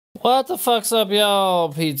What the fuck's up,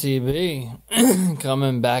 y'all? PTB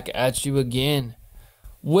coming back at you again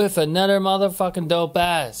with another motherfucking dope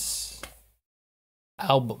ass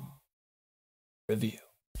album review.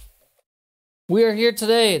 We are here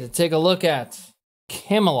today to take a look at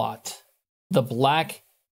Kamelot, the Black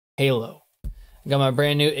Halo. I got my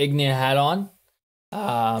brand new Ignia hat on.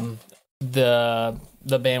 The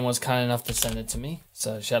band was kind enough to send it to me,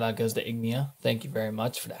 so shout out goes to Ignia. Thank you very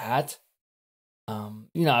much for the hat.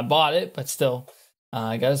 You know, I bought it, but still,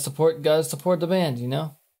 I gotta support the band, you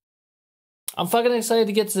know? I'm fucking excited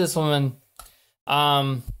to get to this one.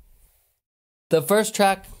 The first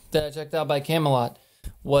track that I checked out by Kamelot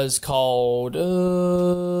was called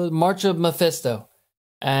March of Mephisto.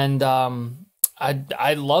 And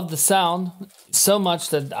I love the sound so much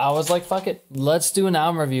that I was like, fuck it, let's do an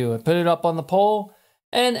album review. I put it up on the poll,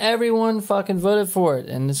 and everyone fucking voted for it.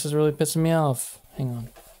 And this is really pissing me off. Hang on.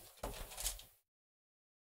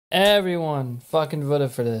 Everyone fucking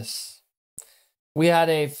voted for this. We had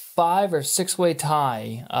a 5 or 6 way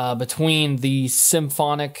tie between the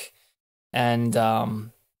symphonic and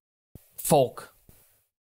folk,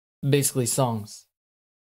 basically songs.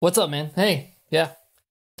 What's up, man? Hey, yeah,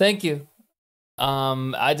 thank you.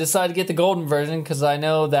 I decided to get the golden version because I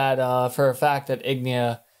know that for a fact that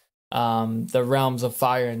Ignia, the Realms of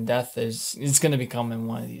Fire and Death it's going to be coming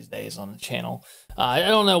one of these days on the channel. I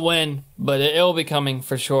don't know when, but it'll be coming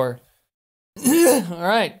for sure. All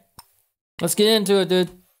right, let's get into it, dude.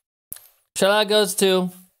 Shout out goes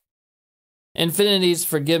to Infinities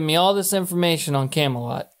for giving me all this information on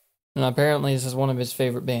Kamelot. And apparently this is one of his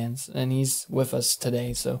favorite bands, and he's with us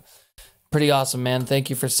today, so pretty awesome, man. Thank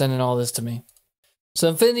you for sending all this to me. So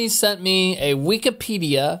Infinities sent me a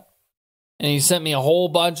Wikipedia, and he sent me a whole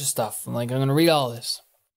bunch of stuff. I'm going to read all this.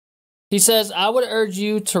 He says, I would urge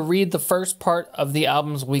you to read the first part of the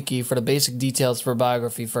album's wiki for the basic details for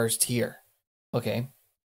biography first here. Okay.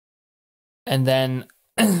 And then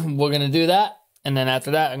we're going to do that. And then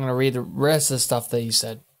after that, I'm going to read the rest of the stuff that he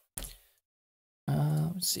said.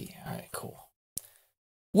 Let's see. All right, cool.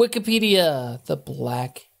 Wikipedia, the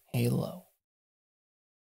Black Halo.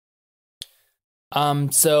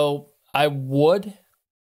 So I would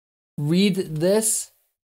read this,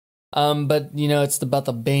 but you know, it's about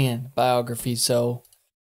the band biography, so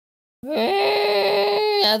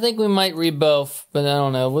I think we might read both, but I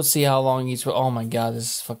don't know. We'll see how long each. Oh my god,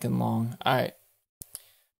 this is fucking long. All right,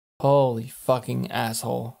 holy fucking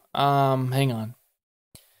asshole. Hang on.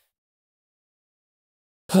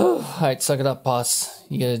 All right, suck it up, boss.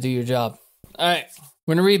 You gotta do your job. All right,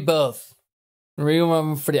 we're gonna read both. We're gonna read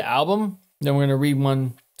one for the album, then we're gonna read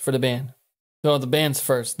one for the band. So the band's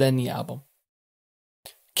first, then the album.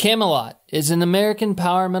 Kamelot is an American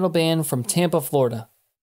power metal band from Tampa, Florida,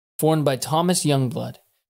 formed by Thomas Youngblood.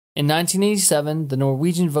 In 1987, the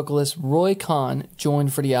Norwegian vocalist Roy Khan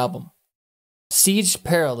joined for the album. Siege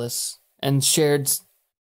Perilous and shared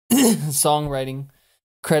songwriting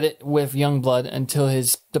credit with Youngblood until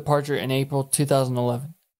his departure in April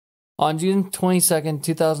 2011. On June 22,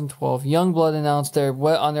 2012, Youngblood announced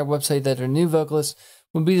on their website that their new vocalist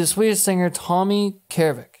would be the Swedish singer Tommy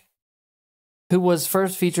Kervik, who was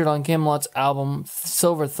first featured on Kamelot's album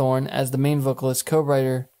Silverthorn as the main vocalist,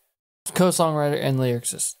 co-songwriter, and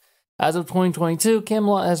lyricist. As of 2022,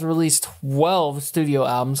 Kamelot has released 12 studio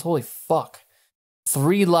albums, holy fuck,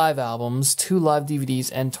 3 live albums, 2 live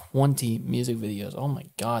DVDs, and 20 music videos. Oh my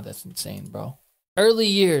god, that's insane, bro. Early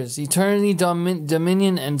years, Eternity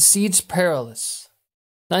Dominion and Siege Perilous,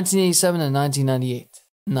 1987 and 1998.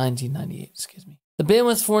 1998, excuse me. The band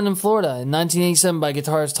was formed in Florida in 1987 by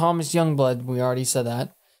guitarist Thomas Youngblood, we already said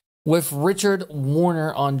that, with Richard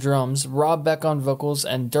Warner on drums, Rob Beck on vocals,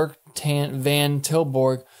 and Dirk Van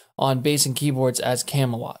Tilburg on bass and keyboards as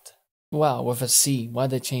Kamelot. Wow, with a C.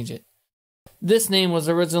 Why'd they change it? This name was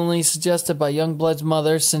originally suggested by Youngblood's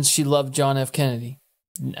mother since she loved John F. Kennedy.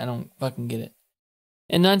 I don't fucking get it.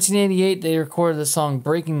 In 1988, they recorded the song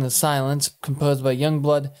Breaking the Silence, composed by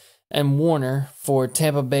Youngblood and Warner for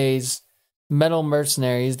Tampa Bay's Metal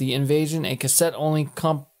Mercenaries, The Invasion, a cassette-only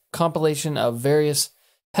compilation of various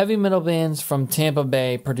heavy metal bands from Tampa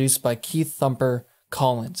Bay, produced by Keith Thumper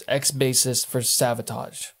Collins, ex-bassist for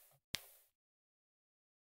Savatage.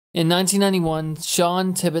 In 1991,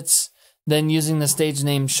 Sean Tibbetts, then using the stage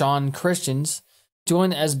name Sean Christians,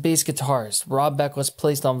 joined as bass guitarist. Rob Beck was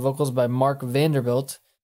placed on vocals by Mark Vanderbilt,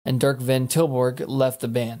 and Dirk Van Tilburg left the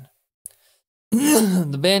band.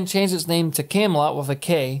 The band changed its name to Kamelot with a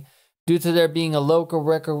K, due to there being a local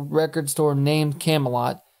record store named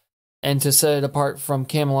Kamelot, and to set it apart from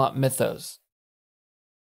Kamelot Mythos.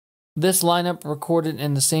 This lineup recorded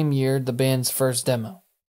in the same year the band's first demo.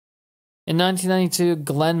 In 1992,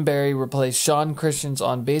 Glenn Barry replaced Sean Christians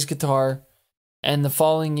on bass guitar, and the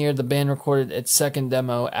following year the band recorded its second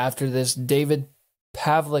demo. After this, David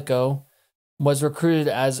Pavlico was recruited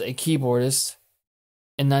as a keyboardist.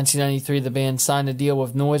 In 1993, the band signed a deal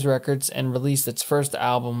with Noise Records and released its first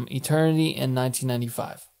album, Eternity, in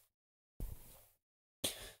 1995.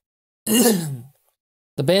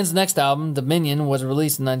 The band's next album, Dominion, was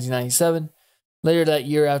released in 1997. Later that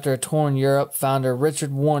year, after a tour in Europe, founder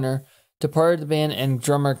Richard Warner departed the band and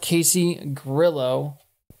drummer Casey Grillo...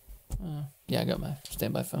 I got my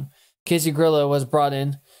standby phone. Casey Grillo was brought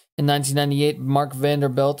in. In 1998, Mark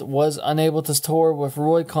Vanderbilt was unable to tour with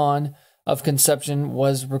Roy Khan of Conception,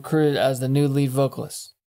 was recruited as the new lead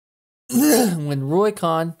vocalist. When Roy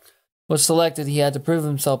Khan was selected, he had to prove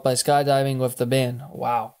himself by skydiving with the band.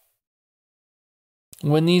 Wow.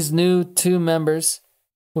 With these two new members,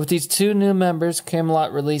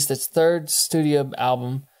 Kamelot released its third studio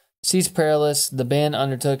album, Cease Perilous. The band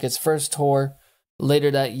undertook its first tour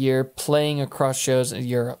later that year, playing across shows in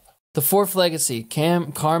Europe. The Fourth Legacy,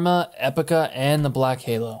 Karma, Epica, and the Black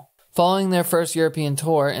Halo. Following their first European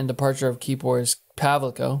tour and departure of keyboardist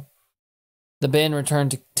Pavlico, the band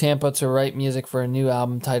returned to Tampa to write music for a new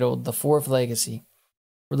album titled The Fourth Legacy,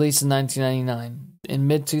 released in 1999. In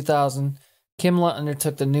mid-2000, Kamelot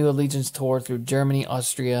undertook the New Allegiance tour through Germany,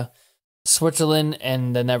 Austria, Switzerland,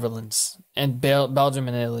 and the Netherlands, and Belgium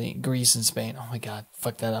and Italy, Greece, and Spain. Oh my god,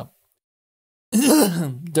 fuck that up.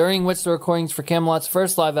 During which the recordings for Kamelot's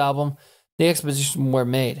first live album, The Exposition, were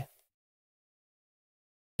made.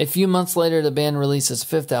 A few months later, the band released its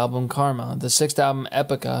fifth album, Karma. The sixth album,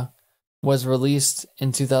 Epica, was released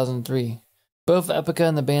in 2003. Both Epica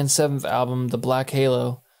and the band's seventh album, The Black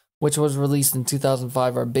Halo, which was released in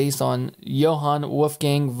 2005, are based on Johann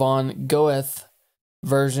Wolfgang von Goethe's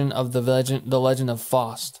version of the Legend of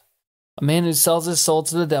Faust. A man who sells his soul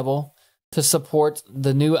to the devil. To support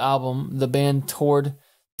the new album, the band toured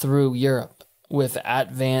through Europe with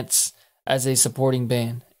Advance as a supporting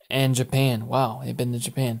band, and Japan. Wow, they've been to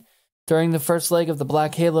Japan. During the first leg of the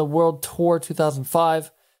Black Halo World Tour 2005,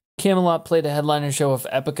 Kamelot played a headliner show with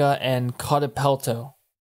Epica and Cody Pelto.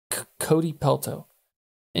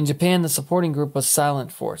 In Japan, the supporting group was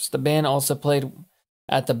Silent Force. The band also played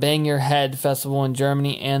at the Bang Your Head Festival in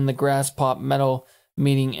Germany and the Grass Pop Metal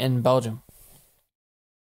Meeting in Belgium.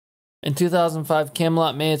 In 2005,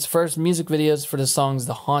 Kamelot made its first music videos for the songs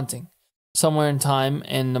The Haunting, Somewhere in Time,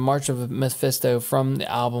 and The March of Mephisto from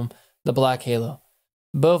the album The Black Halo.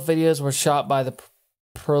 Both videos were shot by the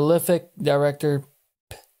prolific director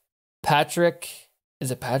Patrick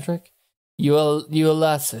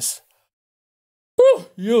Ulysses.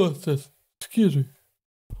 Excuse me.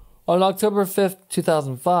 On October 5th,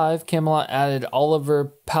 2005, Kamelot added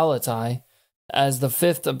Oliver Palatai as the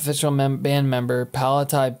fifth official band member.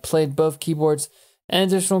 Palatai played both keyboards and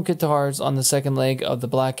additional guitars on the second leg of the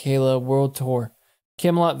Black Halo World Tour.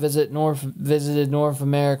 Kamelot visited North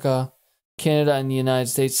America, Canada and the United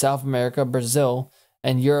States, South America, Brazil,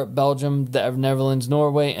 and Europe, Belgium, the Netherlands,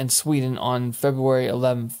 Norway, and Sweden on February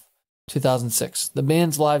 11th, 2006. The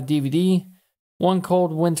band's live DVD, One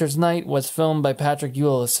Cold Winter's Night, was filmed by Patrick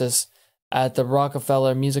Ulysses at the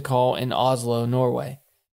Rockefeller Music Hall in Oslo, Norway.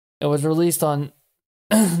 It was released on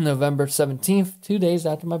November 17th, 2 days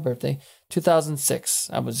after my birthday,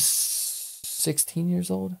 2006. I was 16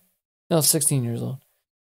 years old? No, 16 years old.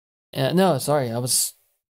 I was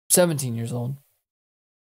 17 years old.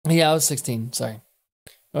 Yeah, I was 16, sorry.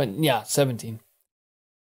 17.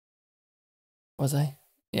 Was I?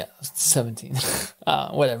 Yeah, 17.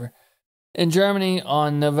 Whatever. In Germany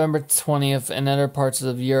on November 20th and other parts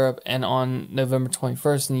of Europe, and on November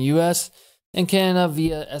 21st in the US and Canada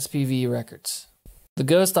via SPV Records. The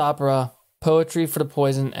Ghost Opera, Poetry for the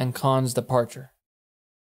Poison, and Khan's Departure.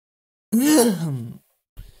 In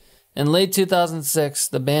late 2006,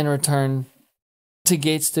 the band returned to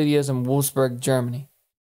Gate Studios in Wolfsburg, Germany,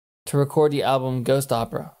 to record the album Ghost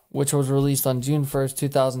Opera, which was released on June 1st,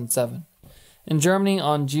 2007. In Germany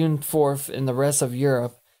on June 4th, in the rest of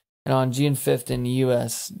Europe, and on June 5th in the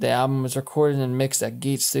US, the album was recorded and mixed at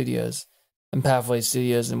Gate Studios and Pathway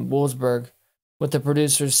Studios in Wolfsburg, with the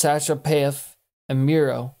producers Sasha Paeth and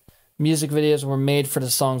Miro. Music videos were made for the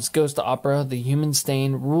songs Ghost Opera, The Human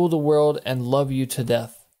Stain, Rule the World, and Love You to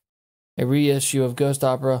Death. A reissue of Ghost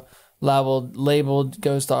Opera, labeled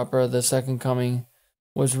Ghost Opera The Second Coming,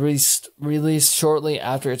 was released shortly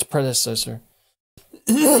after its predecessor.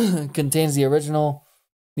 It contains the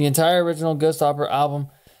entire original Ghost Opera album,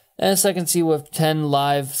 and a second CD with 10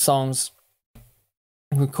 live songs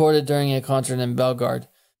recorded during a concert in Belgrade,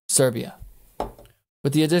 Serbia.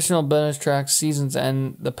 With the additional bonus tracks, Seasons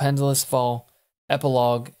End, The Pendulous Fall,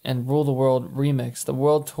 Epilogue, and Rule the World Remix. The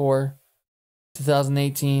World Tour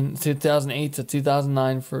 2008 to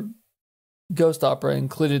 2009 for Ghost Opera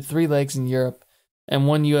included 3 legs in Europe and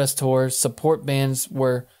 1 US tour. Support bands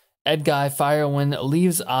were Ed Guy, Firewind,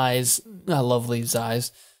 Leaves Eyes, I love Leaves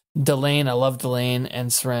Eyes, Delane, I love Delane,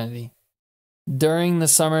 and Serenity. During the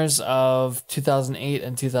summers of 2008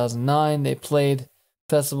 and 2009, they played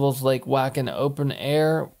festivals like Wacken Open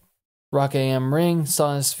Air, Rock AM Ring,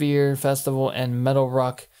 Sonosphere Festival, and Metal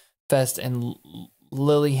Rock Fest in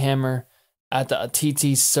Lillehammer at the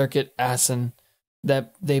TT Circuit Assen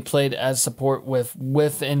that they played as support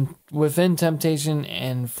within Temptation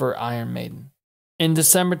and for Iron Maiden. In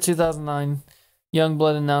December 2009,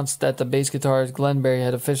 Youngblood announced that the bass guitarist Glenn Berry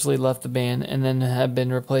had officially left the band and then had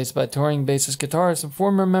been replaced by touring bassist guitarist and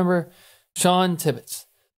former member Sean Tibbetts.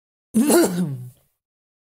 In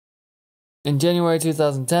January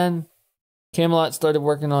 2010, Kamelot started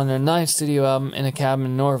working on their 9th studio album in a cabin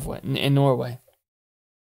in Norway.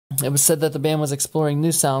 It was said that the band was exploring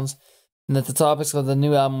new sounds and that the topics of the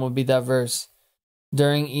new album would be diverse.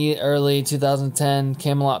 During early 2010,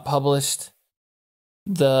 Kamelot published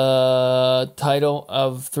the title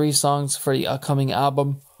of 3 songs for the upcoming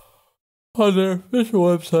album on their official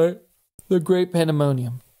website, The Great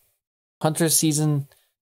Pandemonium, Hunter's Season,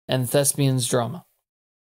 and Thespian's Drama.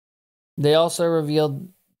 They also revealed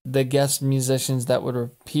the guest musicians that would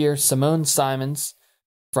appear. Simone Simons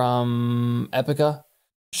from Epica.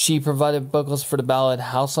 She provided vocals for the ballad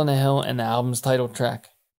House on a Hill and the album's title track.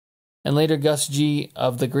 And later Gus G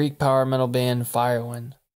of the Greek power metal band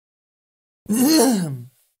Firewind. On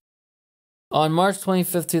March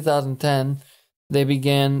 25th, 2010, they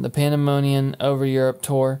began the Pandemonium Over Europe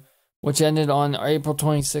tour, which ended on April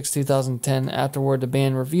 26, 2010. Afterward, the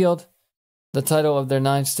band revealed the title of their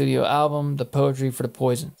 9th studio album, The Poetry for the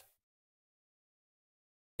Poisoned.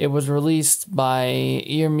 It was released by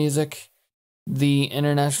Ear Music, the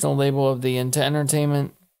international label of the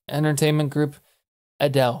entertainment group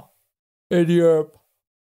Adele, in Europe,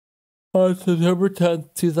 on September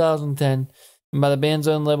 10th, 2010, and by the band's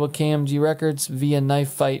own label KMG Records via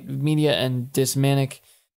Knife Fight Media and Dismanic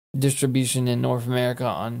Distribution in North America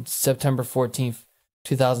on September 14th,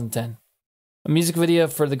 2010. A music video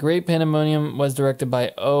for The Great Pandemonium was directed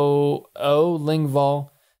by O. Lingval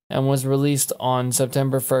and was released on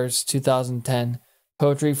September 1st, 2010.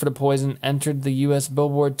 Poetry for the Poison entered the U.S.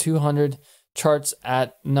 Billboard 200 charts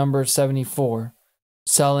at number 74,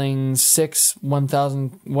 selling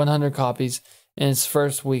 1,100 copies in its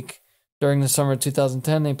first week. During the summer of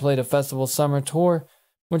 2010, they played a festival summer tour,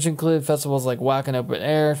 which included festivals like Wacken Open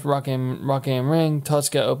Air, Rock AM Ring,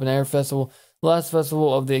 Tosca Open Air Festival. The last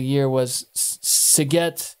festival of the year was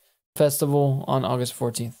Siget Festival on August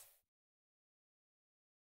 14th.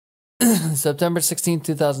 September 16th,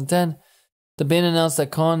 2010, the band announced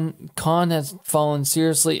that Khan has fallen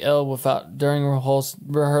seriously ill during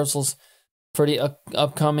rehearsals for the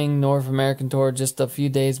upcoming North American tour just a few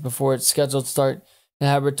days before its scheduled start, and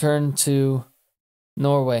had returned to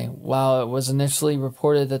Norway. While it was initially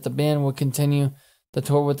reported that the band would continue the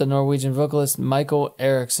tour with the Norwegian vocalist Michael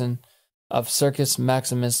Eriksson of Circus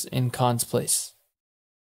Maximus in Khan's place.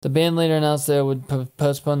 The band later announced that it would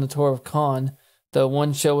postpone the tour of Khan, though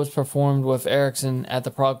one show was performed with Eriksson at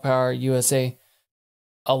the Prague Power USA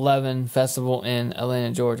 11 Festival in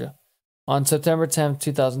Atlanta, Georgia. On September 10th,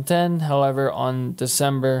 2010, however, on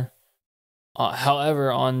December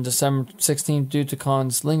 16th, due to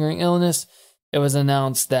Khan's lingering illness, it was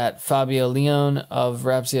announced that Fabio Leone of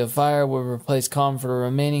Rhapsody of Fire would replace Khan for the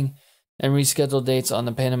remaining and rescheduled dates on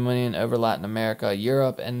the Pandemonium over Latin America,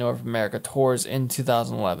 Europe, and North America tours in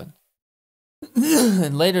 2011.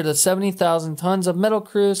 And later, the 70,000 Tons of Metal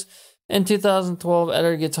Cruise in 2012,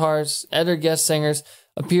 Eder guest singers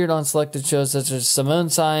appeared on selected shows such as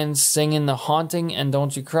Simone Simons singing The Haunting and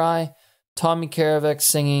Don't You Cry, Tommy Karavec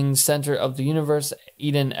singing Center of the Universe,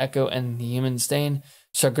 Eden, Echo, and the Human Stain,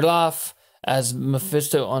 Shaglaf as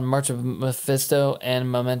Mephisto on March of Mephisto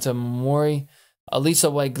and Memento Mori,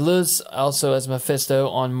 Elisa White-Gluz also as Mephisto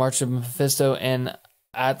on March of Mephisto, and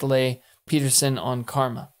Atle Peterson on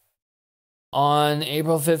Karma. On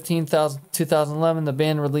April 15, 2011, the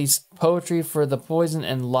band released Poetry for the Poison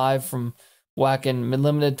and Live from Wacken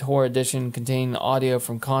limited tour edition containing audio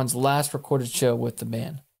from Khan's last recorded show with the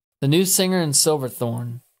band. The new singer in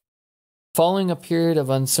Silverthorn. Following a period of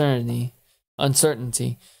uncertainty,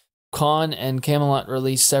 Khan and Kamelot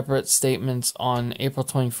released separate statements on April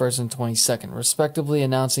 21st and 22nd, respectively,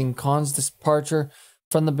 announcing Khan's departure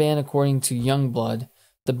from the band. According to Youngblood,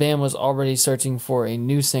 the band was already searching for a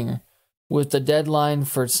new singer, with the deadline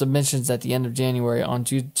for submissions at the end of January. On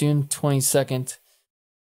June 22nd,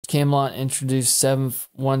 Kamelot introduced Seventh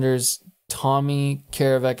Wonder's Tommy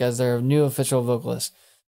Karavec as their new official vocalist.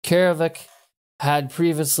 Karavec had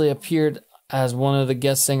previously appeared as one of the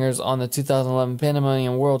guest singers on the 2011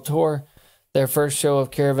 Pandemonium World Tour. Their first show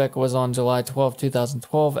of Karavec was on July 12,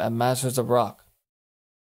 2012 at Masters of Rock.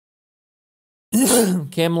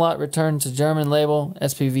 Kamelot returned to German label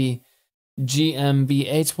SPV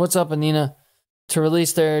GmbH. What's up, Anina? To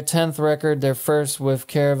release their 10th record, their first with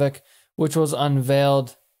Karavec, which was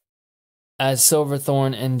unveiled as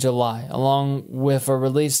Silverthorn in July, along with a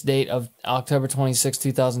release date of October 26,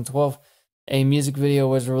 2012. A music video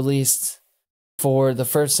was released for the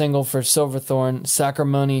first single for Silverthorn,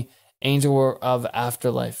 Sacrimony, Angel of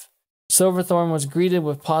Afterlife. Silverthorn was greeted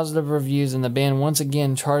with positive reviews, and the band once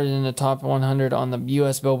again charted in the top 100 on the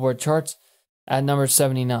US Billboard charts at number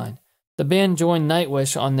 79. The band joined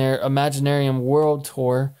Nightwish on their Imaginarium World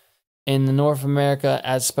Tour in North America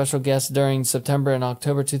as special guests during September and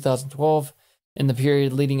October 2012, in the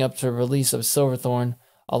period leading up to the release of Silverthorn,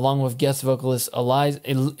 along with guest vocalist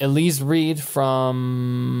Elise Reed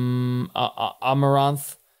from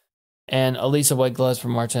Amaranth and Elisa White Gloves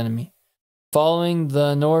from Arch Enemy. Following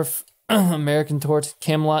the North American tour,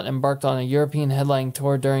 Kamelot embarked on a European headlining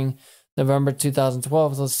tour during November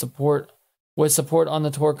 2012 with support on the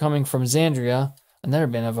tour coming from Xandria, another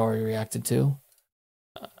band I've already reacted to,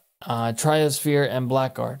 Triosphere, and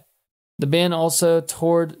Blackguard. The band also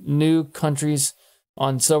toured new countries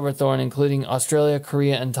on Silverthorn, including Australia,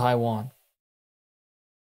 Korea, and Taiwan.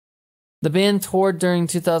 The band toured during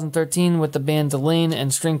 2013 with the band Delane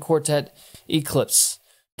and string quartet Eclipse.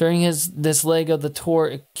 During this leg of the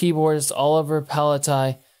tour, keyboardist Oliver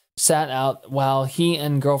Palatai sat out while he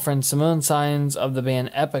and girlfriend Simone Simons of the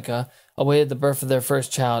band Epica awaited the birth of their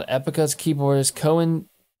first child. Epica's keyboardist Cohen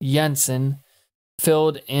Jensen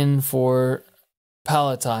filled in for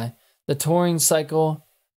Palatai. The touring cycle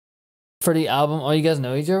for the album... Oh, you guys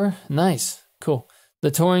know each other? Nice. Cool.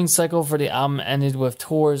 The touring cycle for the album ended with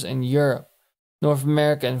tours in Europe, North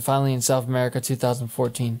America, and finally in South America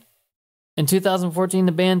 2014. In 2014,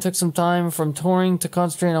 the band took some time from touring to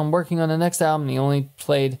concentrate on working on the next album. He only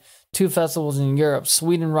played 2 festivals in Europe,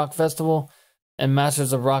 Sweden Rock Festival and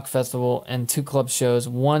Masters of Rock Festival, and 2 club shows,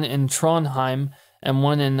 one in Trondheim and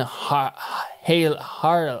one in Haarlem.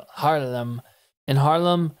 In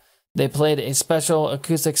Haarlem, they played a special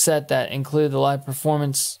acoustic set that included the live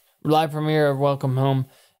premiere of Welcome Home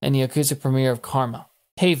and the acoustic premiere of Karma,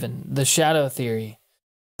 Haven, The Shadow Theory,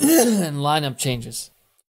 and lineup changes.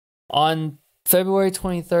 On February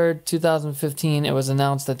 23rd, 2015, it was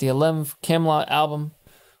announced that the 11th Kamelot album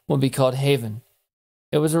would be called Haven.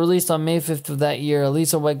 It was released on May 5th of that year.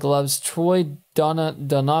 Elisa White Gloves, Troy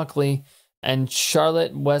Donockley, and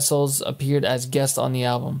Charlotte Wessels appeared as guests on the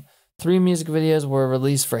album. 3 music videos were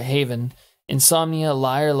released for Haven: Insomnia,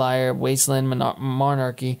 Liar Liar, Wasteland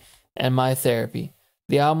Monarchy, and My Therapy.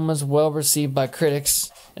 The album was well received by critics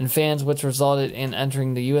and fans, which resulted in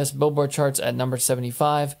entering the US Billboard charts at number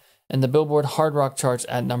 75 and the Billboard Hard Rock charts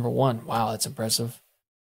at number 1. Wow, that's impressive.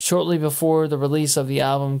 Shortly before the release of the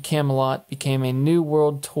album, Kamelot began a new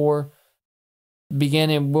world tour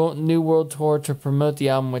to promote the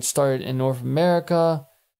album, which started in North America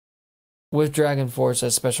with Dragon Force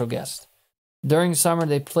as special guest. During summer,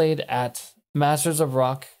 they played at Masters of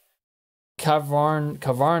Rock,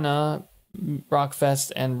 Cavarna Rock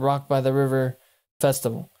Fest, and Rock by the River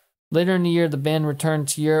Festival. Later in the year, the band returned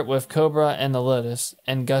to Europe with Cobra and the Lotus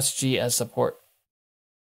and Gus G as support.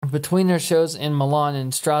 Between their shows in Milan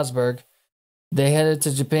and Strasbourg, they headed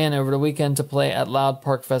to Japan over the weekend to play at Loud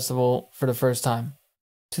Park Festival for the first time.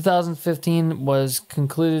 2015 was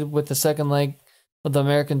concluded with the second leg of the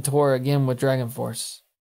American tour, again with Dragon Force.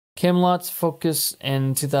 Kamelot's focus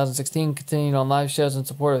in 2016 continued on live shows in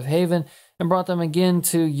support of Haven and brought them again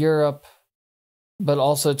to Europe, but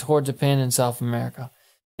also toured Japan and South America.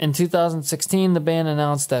 In 2016, the band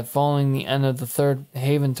announced that following the end of the third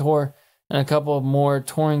Haven tour and a couple of more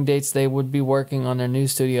touring dates, they would be working on their new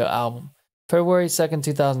studio album. February 2nd,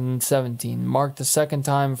 2017 marked the second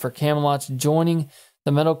time for Kamelot joining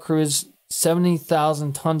the metal crew's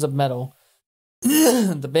 70,000 tons of metal.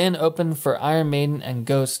 The band opened for Iron Maiden and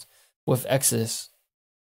Ghost with Exodus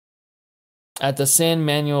at the San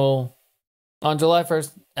Manuel on July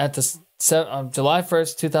 1st,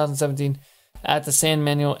 2017, at the San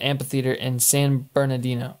Manuel Amphitheater in San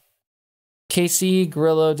Bernardino. KC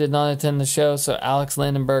Grillo did not attend the show, so Alex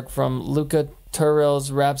Landenberg from Luca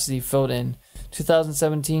Turrell's Rhapsody filled in.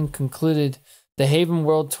 2017 concluded the Haven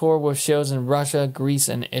World Tour with shows in Russia, Greece,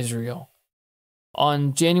 and Israel.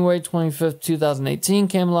 On January 25th, 2018,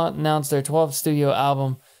 Kamelot announced their 12th studio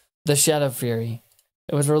album, The Shadow Fury.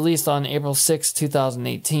 It was released on April 6,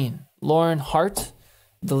 2018. Lauren Hart,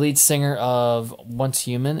 the lead singer of Once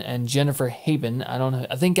Human, and Jennifer Haben, I don't know,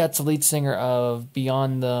 I think that's the lead singer of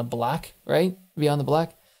Beyond the Black, right? Beyond the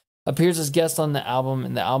Black, appears as guest on the album,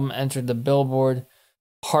 and the album entered the Billboard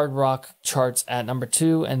Hard Rock charts at number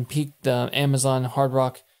 2 and peaked the Amazon Hard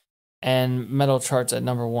Rock and Metal charts at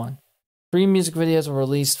number 1. 3 music videos were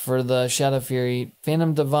released for the Shadow Fury,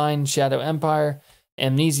 Phantom Divine, Shadow Empire,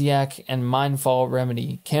 Amnesiac, and Mindfall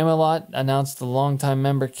Remedy. Kamelot announced the longtime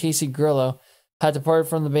member Casey Grillo had departed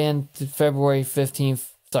from the band February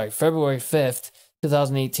 5th,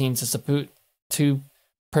 2018 to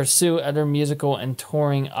pursue other musical and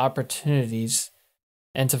touring opportunities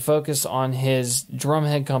and to focus on his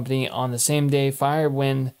drumhead company. On the same day,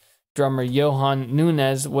 Firewind drummer Johan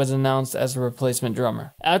Nunez was announced as a replacement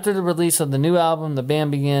drummer. After the release of the new album, the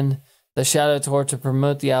band began the Shadow Tour to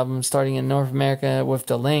promote the album, starting in North America with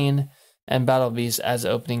Delane and Battle Beast as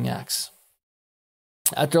opening acts.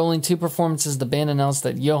 After only 2 performances, the band announced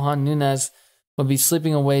that Johan Nunez would be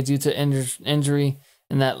sleeping away due to injury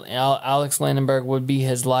and that Alex Landenberg would be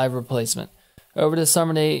his live replacement. Over the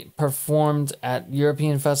summer, they performed at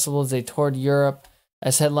European festivals. They toured Europe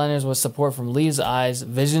as headliners with support from Leaves' Eyes,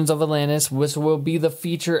 Visions of Atlantis, which will be the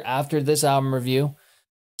feature after this album review,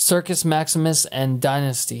 Circus Maximus, and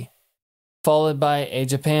Dynasty, followed by a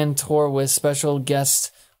Japan tour with special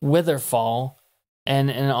guest Witherfall and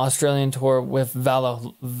an Australian tour with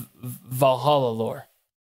Valhalla Lore.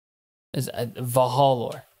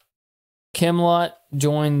 Kamelot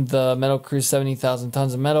joined the Metal Cruise 70,000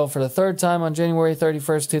 Tons of Metal for the 3rd time on January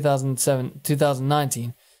 31st,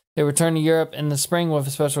 2019. They returned to Europe in the spring with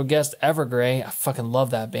a special guest, Evergrey. I fucking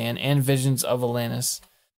love that band. And Visions of Atlantis.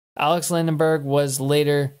 Alex Landenberg was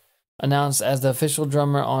later announced as the official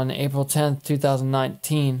drummer on April 10th,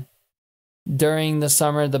 2019. During the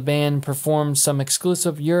summer, the band performed some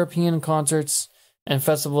exclusive European concerts and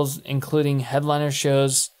festivals, including headliner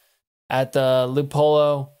shows at the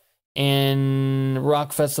Lupolo in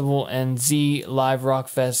Rock Festival and Z Live Rock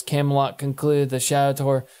Fest. Kamelot concluded the Shadow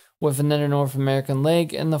Tour with another North American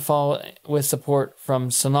leg in the fall with support from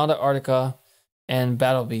Sonata Arctica and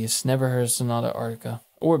Battle Beast. Never heard of Sonata Arctica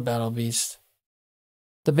or Battle Beast.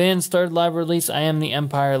 The band's 3rd live release, I Am the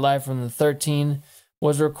Empire, live from the 13,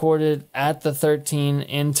 was recorded at the 13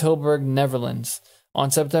 in Tilburg, Netherlands.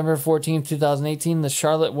 On September 14, 2018, the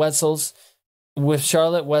Charlotte Wessels,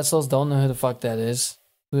 don't know who the fuck that is.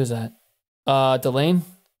 Who is that? Delane?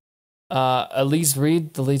 Elise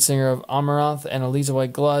Reed, the lead singer of Amaranth, and Eliza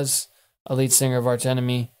White Gluz, a lead singer of Arch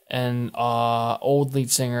Enemy, and old lead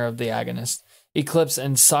singer of The Agonist. Eclipse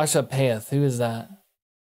and Sasha Paeth. Who is that?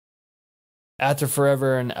 After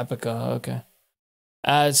Forever and Epica. Okay.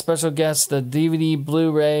 As special guests, the DVD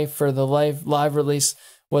Blu-ray for the live release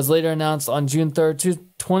was later announced on June 3rd,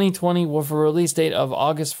 2020, with a release date of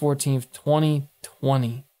August 14th,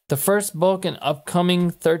 2020. The first book and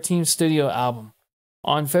upcoming 13th studio album.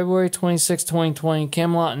 On February 26, 2020,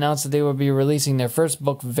 Kamelot announced that they would be releasing their first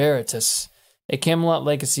book, Veritas, a Kamelot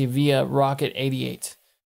legacy via Rocket 88,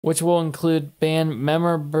 which will include band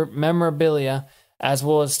memorabilia as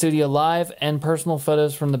well as studio live and personal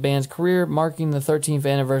photos from the band's career, marking the 13th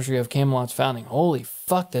anniversary of Kamelot's founding. Holy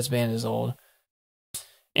fuck, this band is old.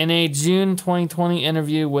 In a June 2020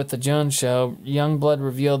 interview with The Jones Show, Youngblood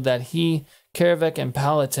revealed that he, Karavek, and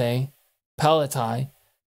Palatai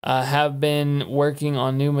have been working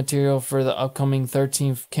on new material for the upcoming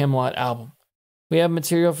 13th Kamelot album. We have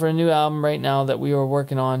material for a new album right now that we are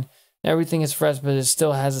working on. Everything is fresh, but it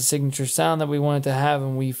still has a signature sound that we wanted to have,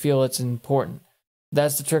 and we feel it's important.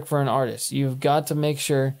 That's the trick for an artist. You've got to make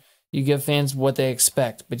sure you give fans what they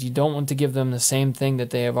expect, but you don't want to give them the same thing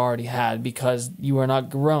that they have already had because you are not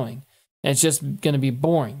growing. And it's just going to be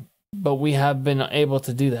boring. But we have been able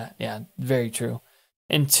to do that. Yeah, very true.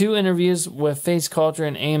 In 2 interviews with Face Culture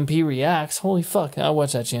and AMP Reacts, holy fuck, I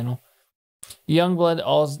watch that channel.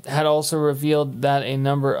 Youngblood had also revealed that a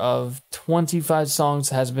number of 25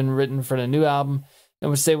 songs has been written for the new album, and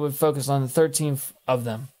which they would focus on the 13th of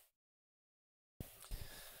them.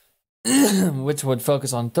 Which would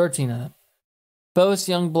focus on 13 of them. Both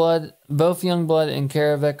Youngblood and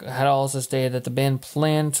Karavek had also stated that the band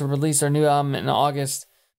planned to release their new album in August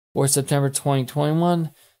or September 2021,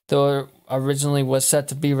 though it originally was set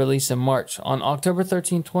to be released in March. On October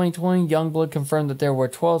 13, 2020, Youngblood confirmed that there were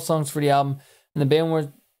 12 songs for the album, and the band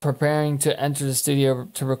were preparing to enter the studio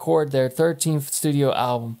to record their 13th studio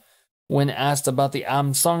album. When asked about the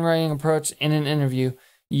album's songwriting approach in an interview,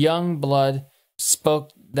 Youngblood spoke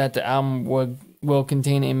that the album will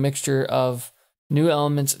contain a mixture of new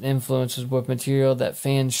elements and influences with material that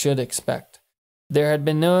fans should expect. There had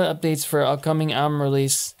been no updates for upcoming album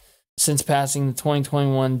release since passing the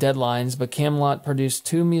 2021 deadlines, but Kamelot produced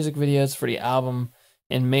 2 music videos for the album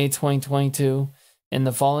in May 2022. In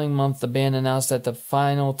the following month, the band announced that the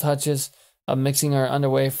final touches of mixing are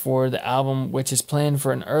underway for the album, which is planned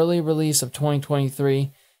for an early release of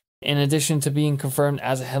 2023. In addition to being confirmed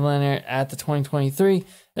as a headliner at the 2023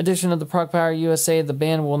 edition of the Prog Power USA, the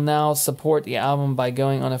band will now support the album by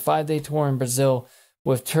going on a 5-day tour in Brazil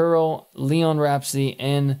with Tyrrell Leon Rhapsody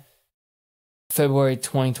in February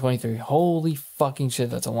 2023. Holy fucking shit,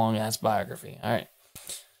 that's a long-ass biography. All right.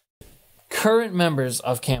 Current members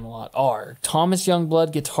of Kamelot are Thomas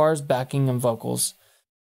Youngblood, guitars, backing, and vocals.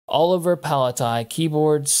 Oliver Palatai,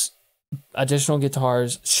 keyboards, additional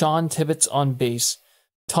guitars. Sean Tibbetts on bass.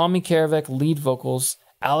 Tommy Karavec, lead vocals.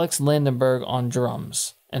 Alex Landenberg on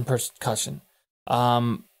drums and percussion.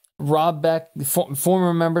 Rob Beck,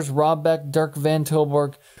 former members Rob Beck, Dirk Van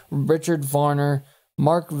Tilburg, Richard Varner,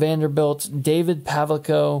 Mark Vanderbilt, David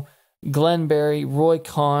Pavlico, Glenn Berry, Roy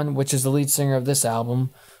Kahn, which is the lead singer of this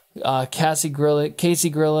album, Casey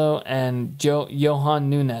Grillo, and Johan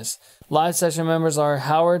Nunes. Live session members are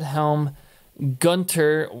Howard Helm,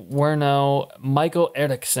 Gunter Werno, Michael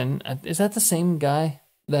Eriksson. Is that the same guy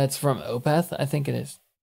that's from Opeth? I think it is.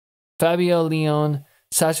 Fabio Leon,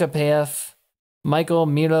 Sasha Paef, Michael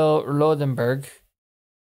Milo Rodenberg,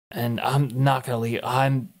 and I'm not gonna leave. I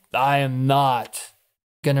am not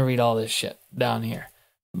gonna read all this shit down here,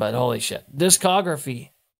 but holy shit! Discography: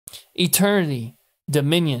 Eternity,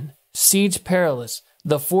 Dominion, Siege Perilous,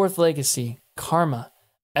 The Fourth Legacy, Karma,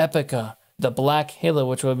 Epica, The Black Halo,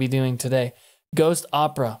 which we'll be doing today, Ghost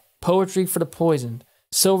Opera, Poetry for the Poisoned,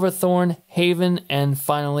 Silverthorn, Haven, and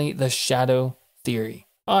finally The Shadow Theory.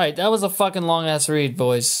 Alright, that was a fucking long-ass read,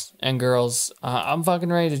 boys and girls. I'm fucking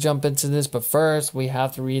ready to jump into this, but first, we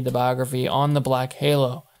have to read the biography on The Black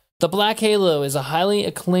Halo. The Black Halo is a highly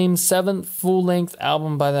acclaimed 7th full-length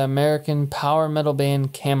album by the American power metal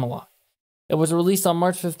band Kamelot. It was released on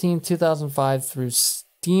March 15, 2005 through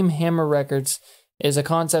Steamhammer Records. It is a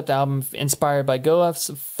concept album inspired by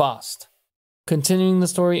Goeth's Faust, continuing the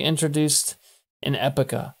story introduced in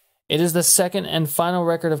Epica. It is the second and final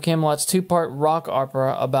record of Kamelot's 2-part rock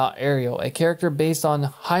opera about Ariel, a character based on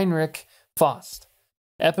Heinrich Faust.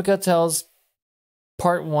 Epica tells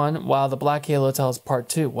part 1, while The Black Halo tells part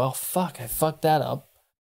 2. Well, fuck, I fucked that up.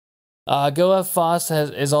 Goeth Faust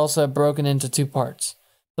is also broken into 2 parts.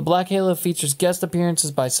 The Black Halo features guest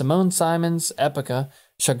appearances by Simone Simons, Epica,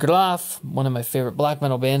 Shagraf, one of my favorite black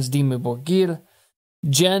metal bands, Dimmu Borgir,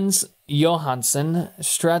 Jens Johansson,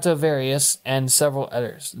 Stratovarius, and several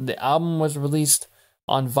others. The album was released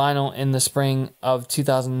on vinyl in the spring of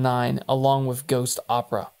 2009, along with Ghost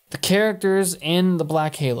Opera. The characters in The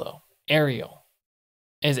Black Halo. Ariel.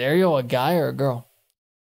 Is Ariel a guy or a girl?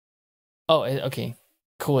 Oh, okay.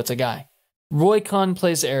 Cool, it's a guy. Roy Kahn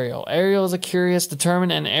plays Ariel. Ariel is a curious,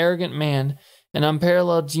 determined, and arrogant man, an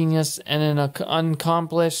unparalleled genius, and an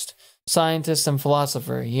accomplished scientist and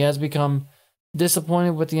philosopher. He has become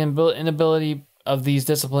disappointed with the inability of these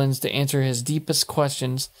disciplines to answer his deepest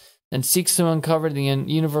questions and seeks to uncover the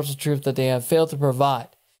universal truth that they have failed to provide.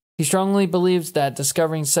 He strongly believes that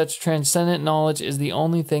discovering such transcendent knowledge is the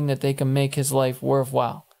only thing that they can make his life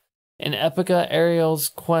worthwhile. In Epica, Ariel's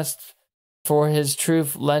quest for his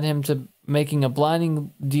truth led him to making a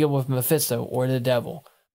blinding deal with Mephisto, or the devil,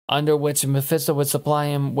 under which Mephisto would supply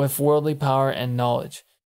him with worldly power and knowledge.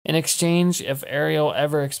 In exchange, if Ariel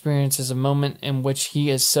ever experiences a moment in which he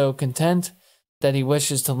is so content that he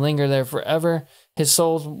wishes to linger there forever, his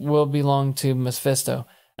soul will belong to Mephisto.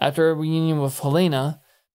 After a reunion with Helena,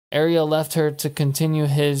 Ariel left her to continue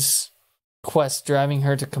his quest, driving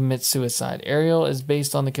her to commit suicide. Ariel is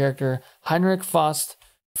based on the character Heinrich Faust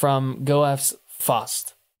from Goeth's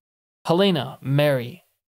Faust. Helena, Mary.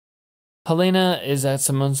 Helena, is that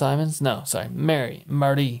Simone Simons? No, sorry,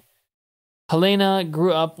 Marie. Helena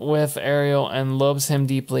grew up with Ariel and loves him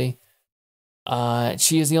deeply.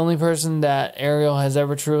 She is the only person that Ariel has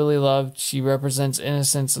ever truly loved. She represents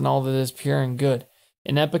innocence and all that is pure and good.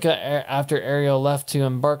 In Epica, after Ariel left to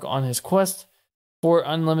embark on his quest for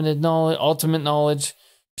unlimited knowledge, ultimate knowledge,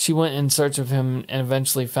 she went in search of him and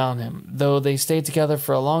eventually found him. Though they stayed together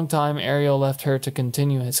for a long time, Ariel left her to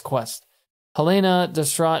continue his quest. Helena,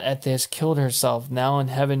 distraught at this, killed herself. Now in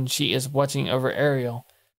heaven, she is watching over Ariel.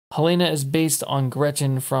 Helena is based on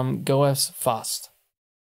Gretchen from Goeth's Faust.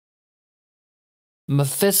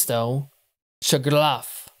 Mephisto,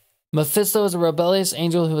 Shaglaf. Mephisto is a rebellious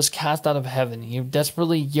angel who was cast out of heaven. He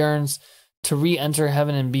desperately yearns to re-enter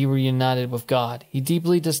heaven and be reunited with God. He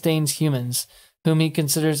deeply disdains humans, whom he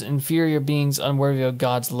considers inferior beings unworthy of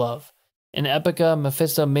God's love. In Epica,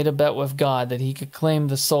 Mephisto made a bet with God that he could claim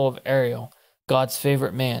the soul of Ariel, God's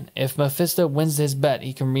favorite man. If Mephisto wins his bet,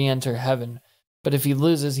 he can re-enter heaven. But if he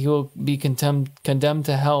loses, he will be condemned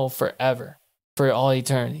to hell forever, for all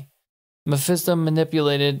eternity. Mephisto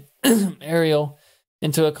manipulated Ariel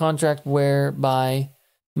into a contract whereby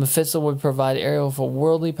Mephisto would provide Ariel with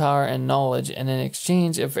worldly power and knowledge, and in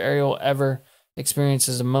exchange, if Ariel ever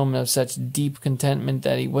experiences a moment of such deep contentment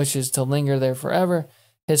that he wishes to linger there forever,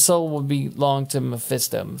 his soul will belong to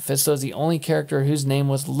Mephisto. Mephisto is the only character whose name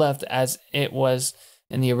was left as it was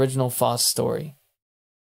in the original Faust story.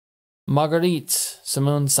 Marguerite,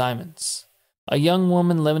 Simone Simons. A young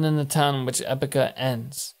woman living in the town in which Epica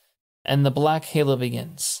ends, and the Black Halo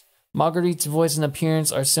begins. Marguerite's voice and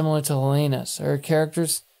appearance are similar to Helena's. Her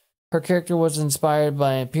character was inspired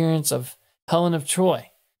by the appearance of Helen of Troy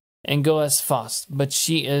and Goethe's Faust, but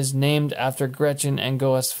she is named after Gretchen and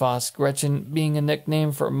Goethe's Faust, Gretchen being a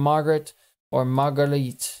nickname for Margaret or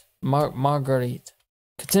Marguerite. Marguerite.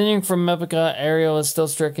 Continuing from Epica, Ariel is still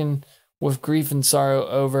stricken with grief and sorrow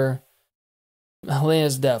over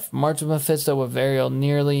Helena's death. March of Mephisto with Ariel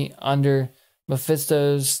nearly under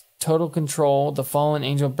Mephisto's total control. The fallen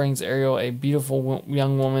angel brings Ariel a beautiful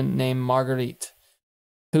young woman named Marguerite,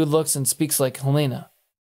 who looks and speaks like Helena.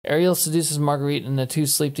 Ariel seduces Marguerite and the two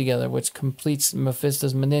sleep together, which completes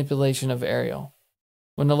Mephisto's manipulation of Ariel.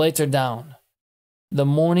 When the lights are down, the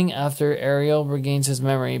morning after, Ariel regains his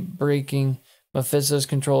memory, breaking Mephisto's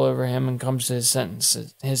control over him and comes to his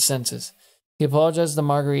senses. He apologizes to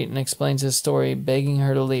Marguerite and explains his story, begging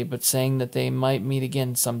her to leave, but saying that they might meet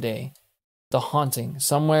again someday. The haunting,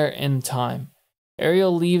 somewhere in time.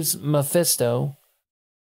 Ariel leaves Mephisto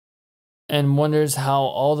and wonders how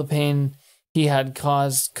all the pain he had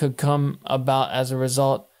caused could come about as a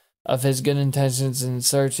result of his good intentions in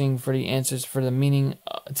searching for the answers for the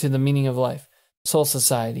meaning of life. Soul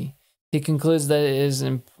Society. He concludes that it is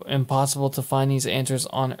impossible to find these answers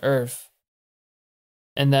on earth,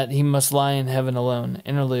 and that he must lie in heaven alone.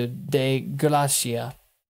 Interlude De Gracia.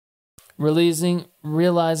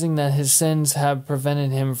 Realizing that his sins have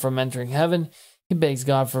prevented him from entering heaven, he begs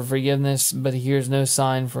God for forgiveness, but he hears no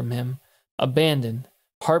sign from him. Abandoned.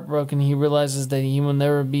 Heartbroken, he realizes that he will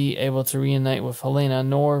never be able to reunite with Helena,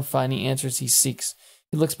 nor find the answers he seeks.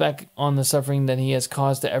 He looks back on the suffering that he has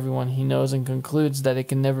caused to everyone he knows and concludes that it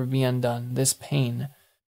can never be undone. This pain.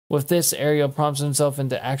 With this, Ariel prompts himself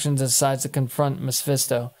into action and decides to confront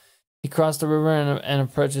Mephisto. He crosses the river and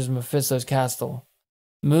approaches Mephisto's castle.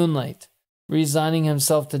 Moonlight. Resigning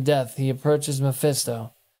himself to death, he approaches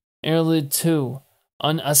Mephisto. Interlude 2.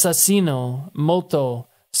 Un assassino molto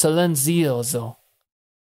silenzioso.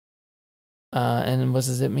 And what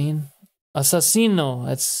does it mean? Assassino.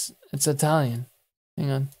 It's Italian.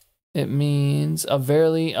 Hang on. It means a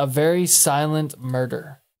very silent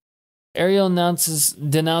murder. Ariel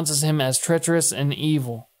denounces him as treacherous and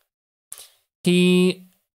evil. He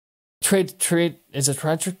traitorous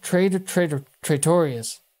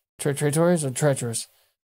or treacherous.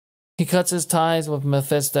 He cuts his ties with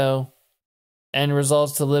Mephisto and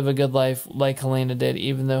resolves to live a good life like Helena did,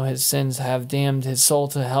 even though his sins have damned his soul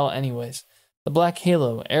to hell anyways. The Black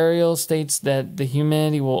Halo. Ariel states that the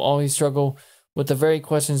humanity will always struggle with the very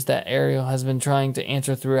questions that Ariel has been trying to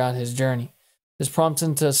answer throughout his journey. This prompts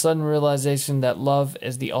him to a sudden realization that love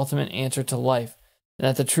is the ultimate answer to life, and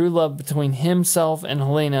that the true love between himself and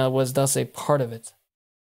Helena was thus a part of it.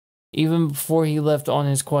 Even before he left on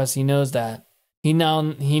his quest, he knows that. He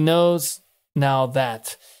knows now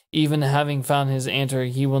that, even having found his answer,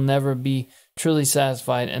 he will never be truly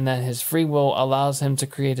satisfied, and that his free will allows him to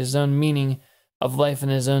create his own meaning of life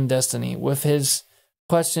and his own destiny. With his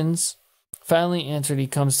questions finally answered, he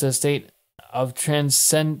comes to a state of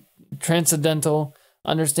transcendental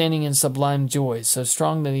understanding and sublime joy, so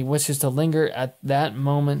strong that he wishes to linger at that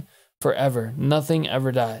moment forever. Nothing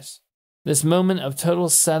ever dies. This moment of total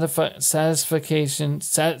satisfaction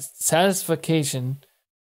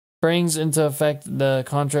brings into effect the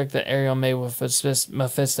contract that Ariel made with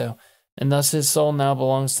Mephisto, and thus his soul now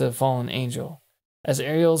belongs to the fallen angel. As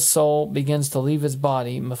Ariel's soul begins to leave his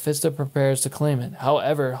body, Mephisto prepares to claim it.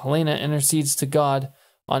 However, Helena intercedes to God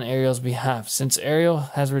on Ariel's behalf. Since Ariel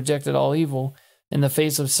has rejected all evil, in the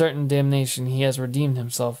face of certain damnation, he has redeemed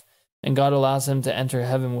himself, and God allows him to enter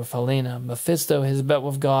heaven with Helena. Mephisto, his bet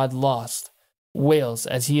with God lost, wails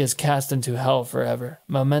as he is cast into hell forever.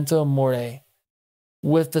 Memento Mori.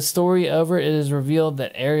 With the story over, it is revealed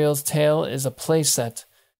that Ariel's tale is a playset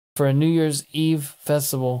for a New Year's Eve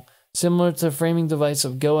festival, similar to the framing device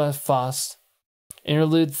of Goethe Faust.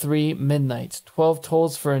 Interlude 3, Midnight. 12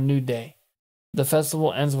 tolls for a new day. The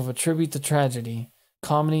festival ends with a tribute to tragedy,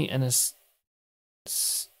 comedy, and a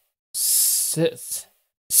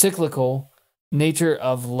cyclical nature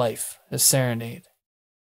of life. A serenade.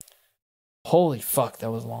 Holy fuck,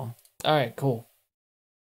 that was long. Alright, cool.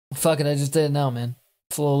 Fuck it, I just did it now, man.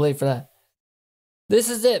 It's a little late for that. This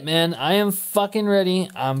is it, man. I am fucking ready.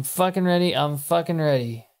 I'm fucking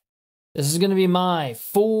ready. This is gonna be my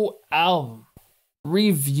full album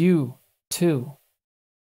review to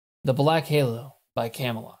The Black Halo by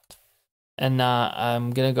Kamelot. And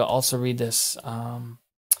I'm gonna go also read this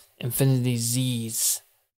Infinity Z's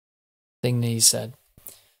thing that he said.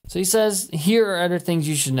 So he says, here are other things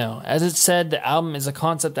you should know. As it said, the album is a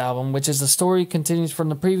concept album, which is the story continues from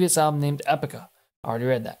the previous album named Epica. I already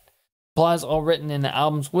read that. Applies all written in the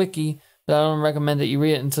album's wiki, but I don't recommend that you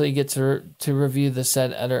read it until you get to review the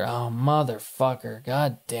said editor. Oh, motherfucker.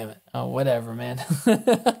 God damn it. Oh, whatever, man.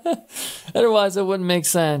 Otherwise, it wouldn't make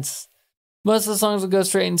sense. Most of the songs will go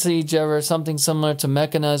straight into each other, something similar to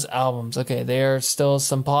Mechana's albums. Okay, there are still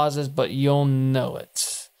some pauses, but you'll know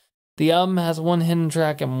it. The album has one hidden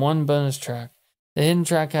track and one bonus track. The hidden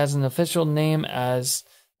track has an official name as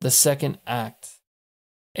The Second Act.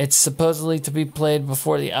 It's supposedly to be played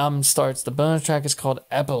before the album starts. The bonus track is called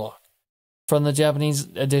Epilogue. From the Japanese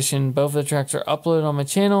edition, both of the tracks are uploaded on my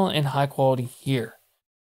channel in high quality here.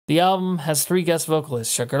 The album has 3 guest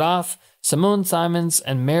vocalists, Shakaraf, Simone Simons,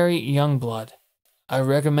 and Mary Youngblood. I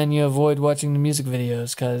recommend you avoid watching the music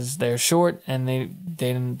videos because they're short and they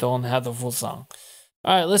don't have the full song.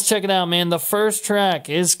 Alright, let's check it out, man. The first track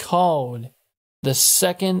is called The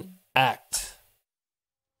Second Act.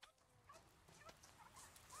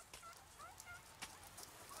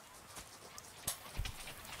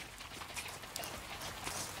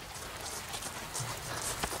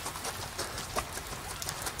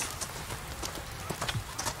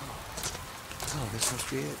 Oh, this must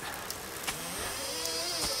be it.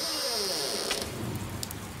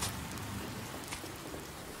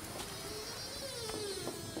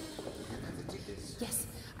 Yes,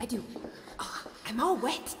 I do. Oh, I'm all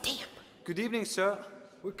wet, damn. Good evening, sir.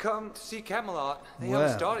 We come to see Camelot. They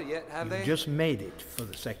haven't started yet, have they? Just made it for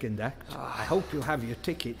the second act. I hope you have your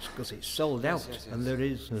tickets because it's sold out, yes. and there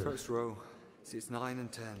is First row. Seats 9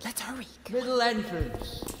 and 10. Let's hurry. Middle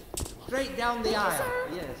entrance. Straight down the aisle.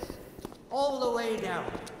 Yes. All the way down.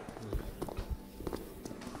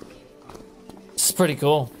 This is pretty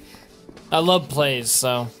cool. I love plays,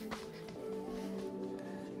 so.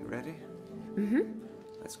 You ready?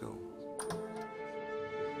 Let's go.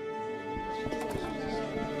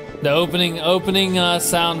 The opening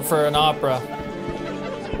sound for an opera.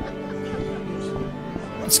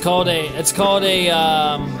 It's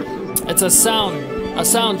a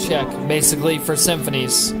sound check basically for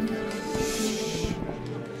symphonies.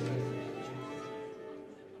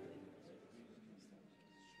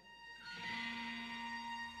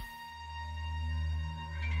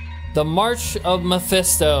 The March of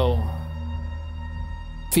Mephisto,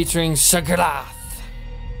 featuring Shagrath.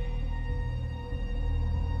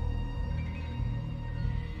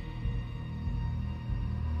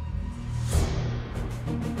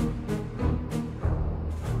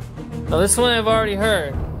 Now this one I've already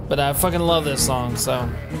heard, but I fucking love this song, so.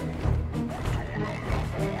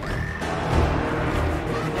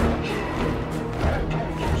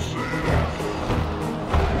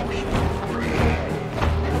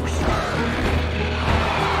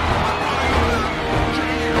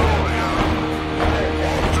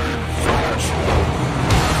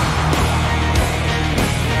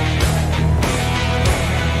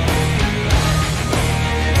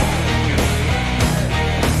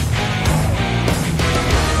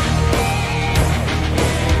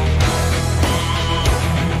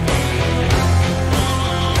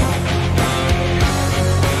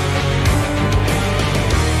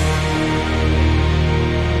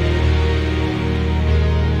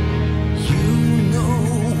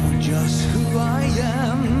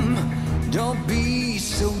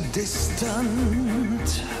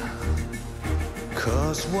 distant.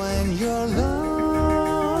 'Cause when you're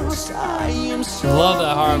lost, I am so love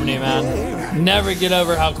that harmony, man. Never get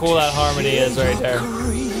over how cool that harmony is right there.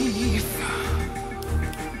 grief.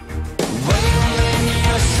 When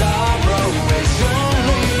your sorrow is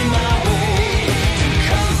only my way to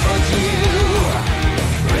comfort you.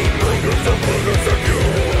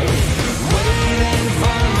 Waiting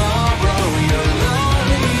for tomorrow, your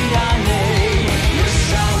lonely I need, your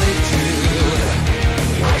solitude.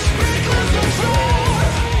 I speak of the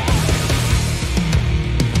truth.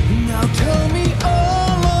 Now tell me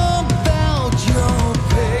all about your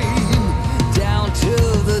pain, down to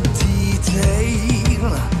the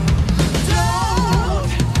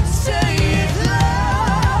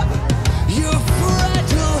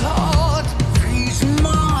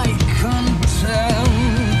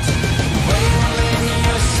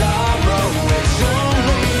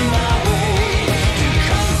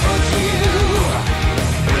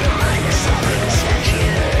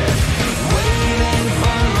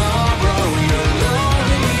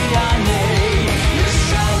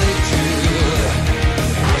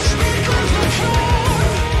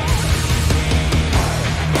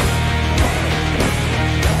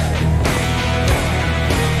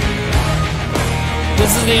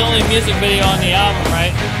This is the only music video on the album,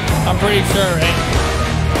 right? I'm pretty sure, right?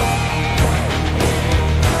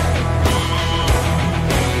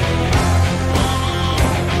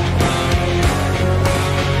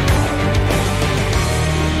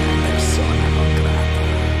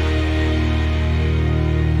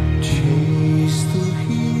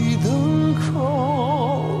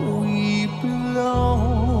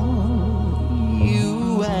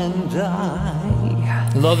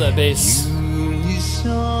 Love that bass.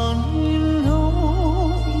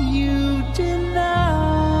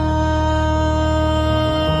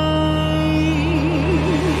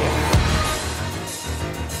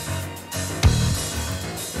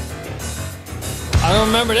 I don't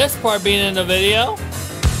remember this part being in the video.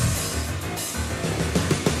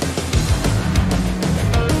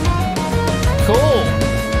 Cool.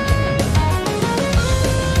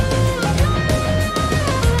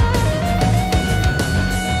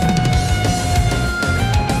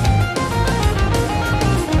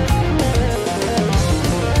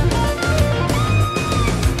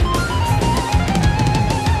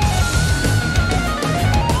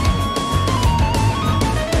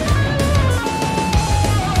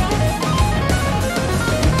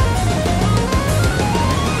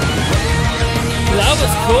 That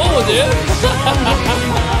was cool, dude.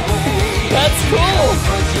 That's cool.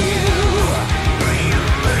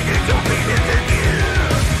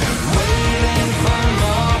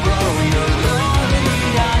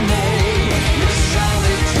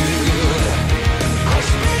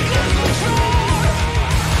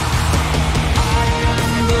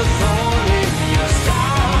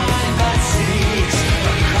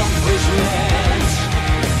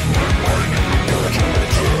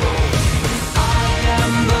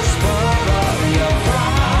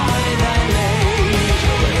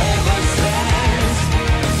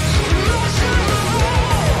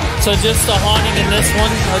 So just the haunting in this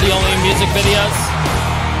one are the only music videos?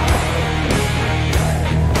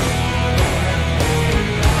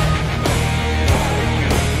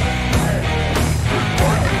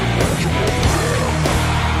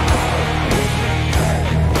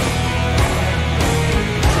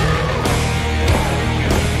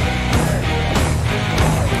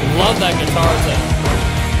 Love that guitar thing.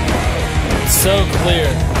 It's so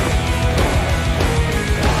clear.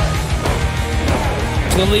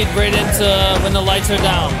 It's gonna lead right into when the lights are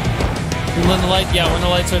down. When the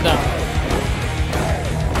lights are down.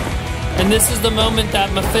 And this is the moment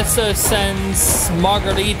that Mephisto sends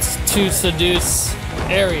Marguerite to seduce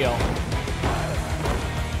Ariel.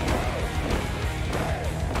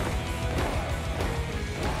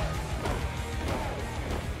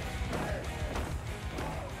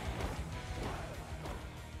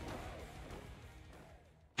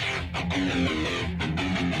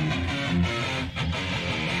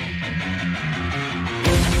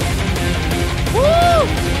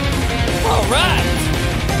 All right.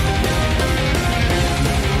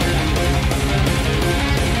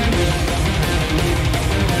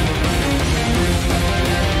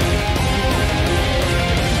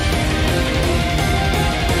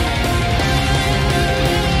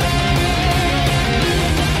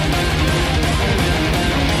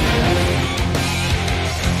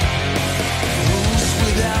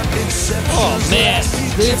 Oh man,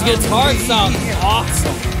 this guitar sounds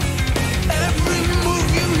awesome.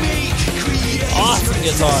 Awesome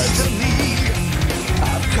guitars.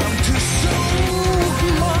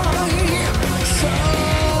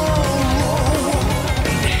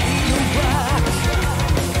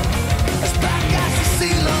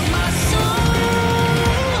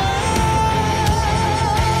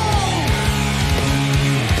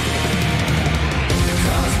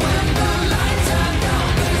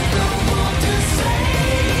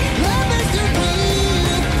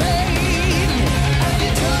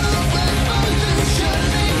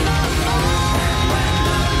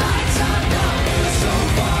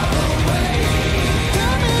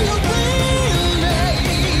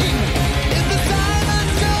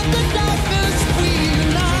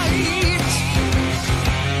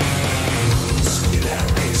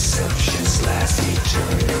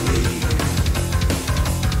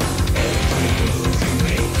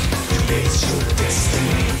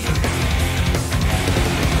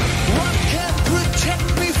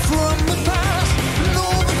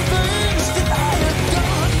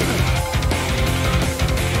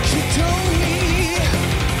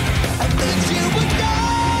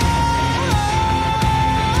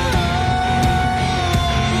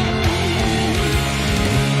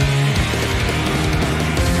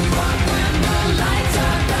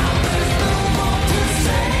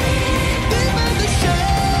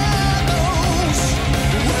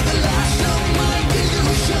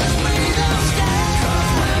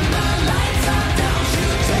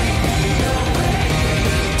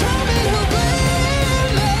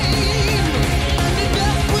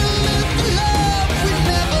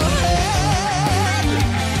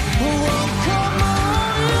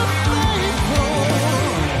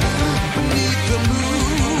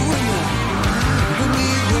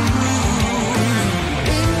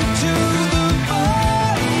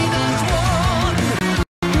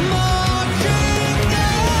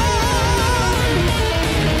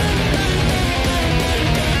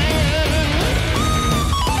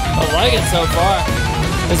 so far.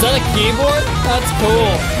 Is that a keyboard? That's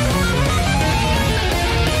cool.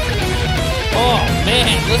 Oh man,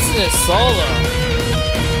 listen to this solo.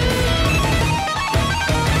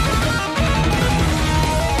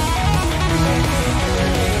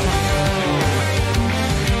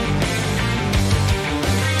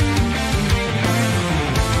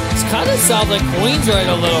 Kind of sounds like Queensrÿche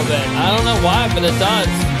a little bit. I don't know why, but it does.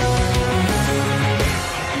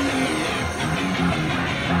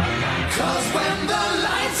 Cause when the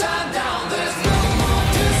lights are down, there's no more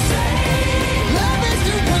to say. Love is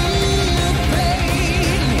the way of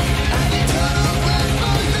pain, and eternal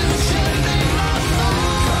revolution in my soul.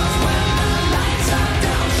 Cause when the lights are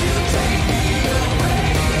down, you take me away.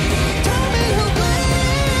 Tell me who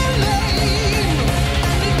blame,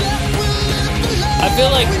 and death will live below. I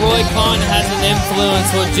feel like Roy Khan has an influence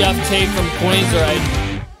with Jeff Tate from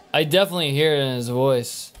Queensrÿche. I definitely hear it in his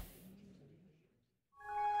voice.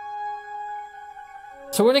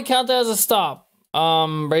 So we're gonna count that as a stop,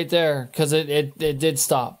 right there, because it did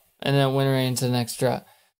stop, and then it went right into the next track.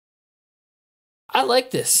 I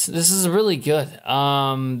like this. This is really good.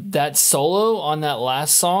 That solo on that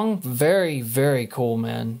last song, very, very cool,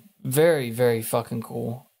 man. Very, very fucking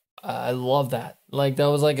cool. I love that. Like, that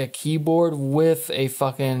was like a keyboard with a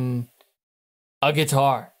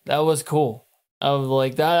guitar. That was cool. I was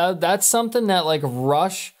like, that's something that like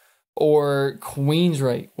Rush or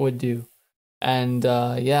Queensrÿche would do. And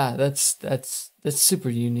yeah, that's super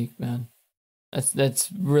unique, man.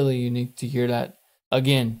 That's really unique to hear that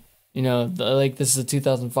again. You know, like, this is a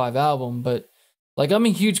 2005 album, but like, I'm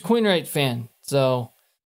a huge Queensrÿche fan. So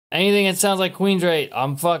anything that sounds like Queensrÿche,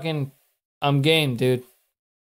 I'm game, dude.